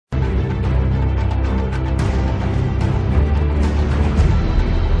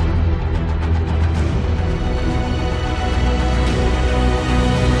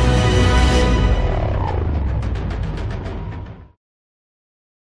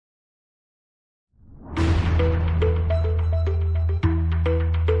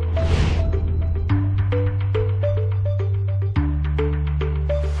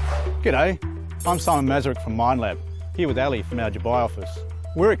G'day, I'm Simon Mazurek from Minelab, here with Ali from our Dubai office.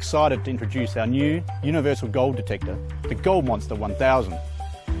 We're excited to introduce our new universal gold detector, the Gold Monster 1000.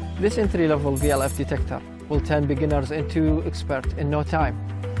 This entry-level VLF detector will turn beginners into experts in no time.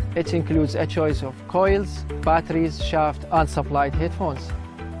 It includes a choice of coils, batteries, shaft and supplied headphones.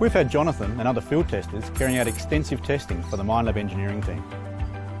 We've had Jonathan and other field testers carrying out extensive testing for the Minelab engineering team.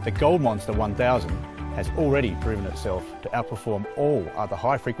 The Gold Monster 1000 has already proven itself to outperform all other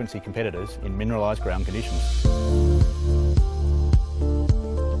high-frequency competitors in mineralised ground conditions.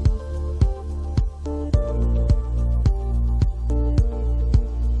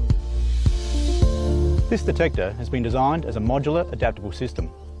 This detector has been designed as a modular, adaptable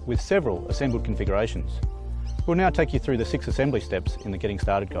system with several assembled configurations. We'll now take you through the 6 assembly steps in the Getting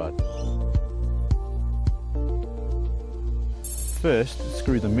Started guide. First,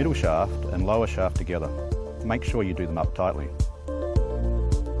 screw the middle shaft and lower shaft together. Make sure you do them up tightly.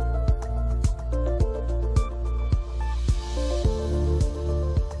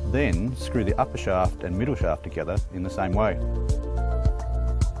 Then, screw the upper shaft and middle shaft together in the same way.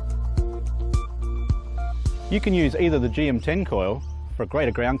 You can use either the GM10 coil for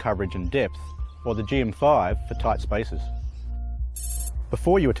greater ground coverage and depth, or the GM5 for tight spaces.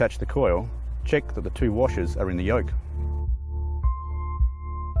 Before you attach the coil, check that the 2 washers are in the yoke.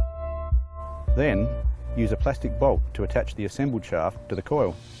 Then, use a plastic bolt to attach the assembled shaft to the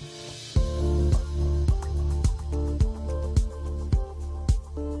coil.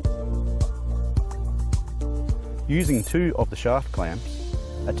 Using 2 of the shaft clamps,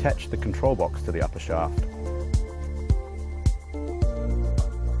 attach the control box to the upper shaft.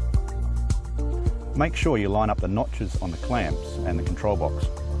 Make sure you line up the notches on the clamps and the control box.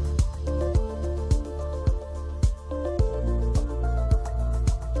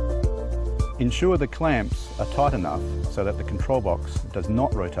 Ensure the clamps are tight enough so that the control box does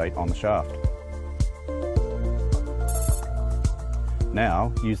not rotate on the shaft.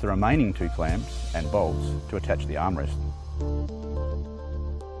 Now use the remaining 2 clamps and bolts to attach the armrest.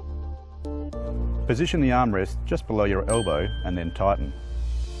 Position the armrest just below your elbow and then tighten.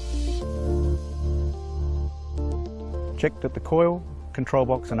 Check that the coil, control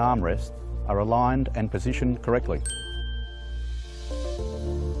box and armrest are aligned and positioned correctly.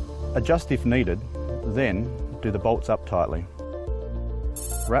 Adjust if needed, then do the bolts up tightly.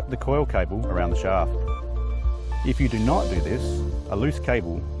 Wrap the coil cable around the shaft. If you do not do this, a loose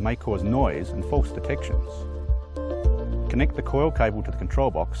cable may cause noise and false detections. Connect the coil cable to the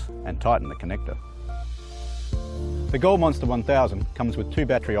control box and tighten the connector. The Gold Monster 1000 comes with 2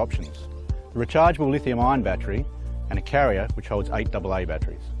 battery options, the rechargeable lithium-ion battery and a carrier which holds 8 AA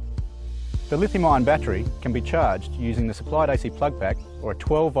batteries. The lithium-ion battery can be charged using the supplied AC plug pack or a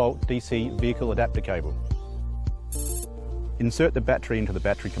 12-volt DC vehicle adapter cable. Insert the battery into the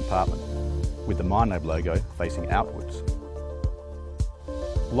battery compartment with the Minelab logo facing outwards.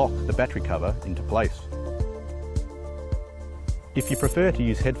 Lock the battery cover into place. If you prefer to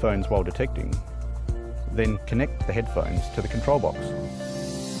use headphones while detecting, then connect the headphones to the control box.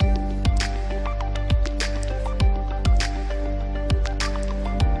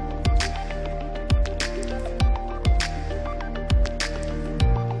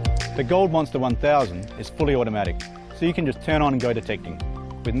 The Gold Monster 1000 is fully automatic, so you can just turn on and go detecting,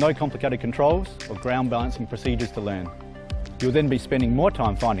 with no complicated controls or ground balancing procedures to learn. You'll then be spending more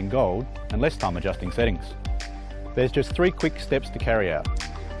time finding gold and less time adjusting settings. There's just 3 quick steps to carry out.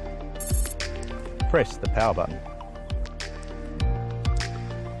 Press the power button.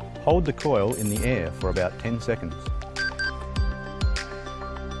 Hold the coil in the air for about 10 seconds.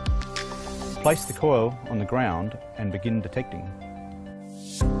 Place the coil on the ground and begin detecting.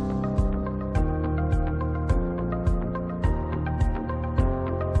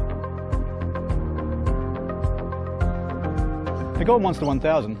 The Gold Monster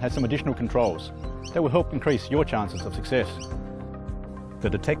 1000 has some additional controls that will help increase your chances of success. The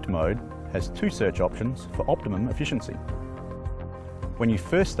Detect mode has 2 search options for optimum efficiency. When you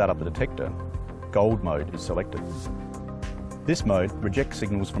first start up the detector, Gold mode is selected. This mode rejects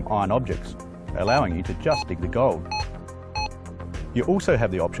signals from iron objects, allowing you to just dig the gold. You also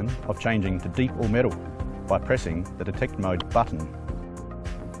have the option of changing to Deep or Metal by pressing the Detect mode button.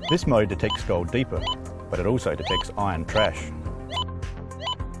 This mode detects gold deeper, but it also detects iron trash.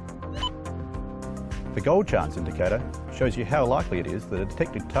 The gold chance indicator shows you how likely it is that a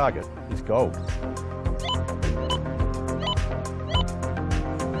detected target is gold.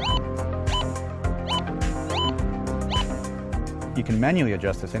 You can manually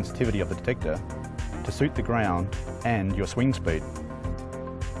adjust the sensitivity of the detector to suit the ground and your swing speed.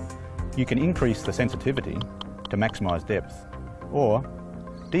 You can increase the sensitivity to maximise depth, or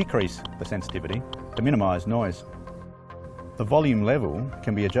decrease the sensitivity to minimise noise. The volume level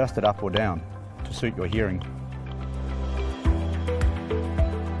can be adjusted up or down to suit your hearing.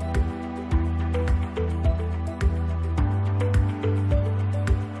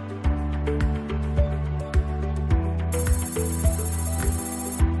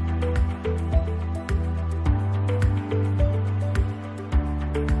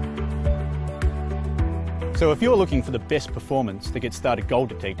 So if you're looking for the best performance to get started gold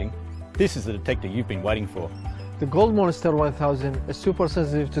detecting, this is the detector you've been waiting for. The Gold Monster 1000 is super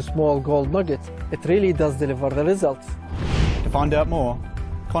sensitive to small gold nuggets. It really does deliver the results. To find out more,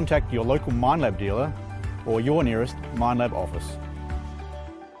 contact your local Minelab dealer or your nearest Minelab office.